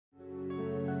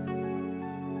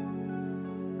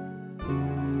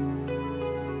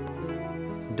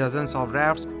Dozens of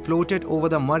rafts floated over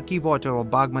the murky water of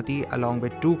Bagmati along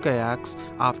with 2 kayaks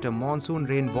after monsoon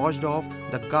rain washed off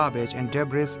the garbage and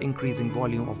debris, increasing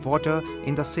volume of water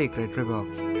in the sacred river.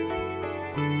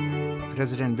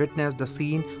 Residents witnessed the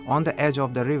scene on the edge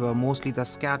of the river, mostly the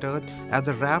scattered, as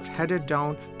the raft headed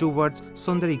down towards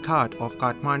Sundarighat of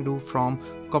Kathmandu from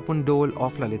Kupondole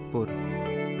of Lalitpur.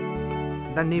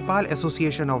 The Nepal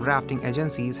Association of Rafting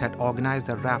Agencies had organized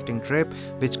the rafting trip,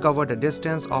 which covered a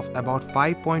distance of about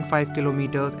 5.5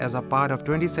 kilometers as a part of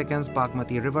 22nd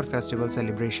Bagmati River Festival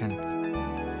celebration.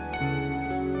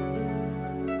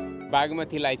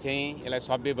 बागमतीलाई चाहिँ यसलाई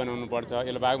सभ्य बनाउनु पर्छ,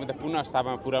 यसलाई बागमती पुनः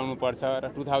स्थापना पुर्याउनु पर्छ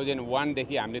र 2001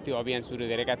 देखि हामीले त्यो अभियान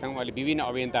सुरु गरेका छौं। अहिले विभिन्न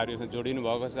अभियन्ताहरूसँग जोडिनु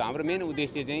भएको छ। हाम्रो मेन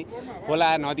उद्देश्य चाहिँ खोला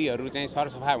नदीहरू चाहिँ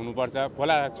सरसफा हुनुपर्छ,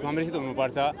 खोला संरक्षित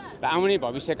हुनुपर्छ र आउने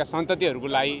भविष्यका सन्ततिहरूको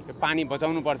लागि पानी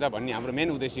बचाउनु पर्छ भन्ने हाम्रो मेन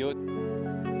उद्देश्य हो।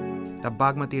 The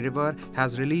Bagmati River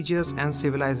has religious and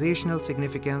civilizational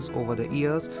significance over the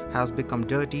years, has become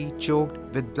dirty, choked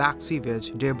with black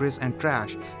sewage, debris and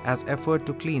trash as efforts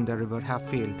to clean the river have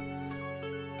failed.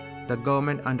 The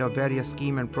government under various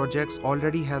schemes and projects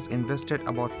already has invested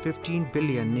about 15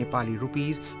 billion Nepali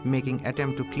rupees making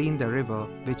attempt to clean the river,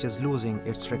 which is losing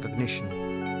its recognition.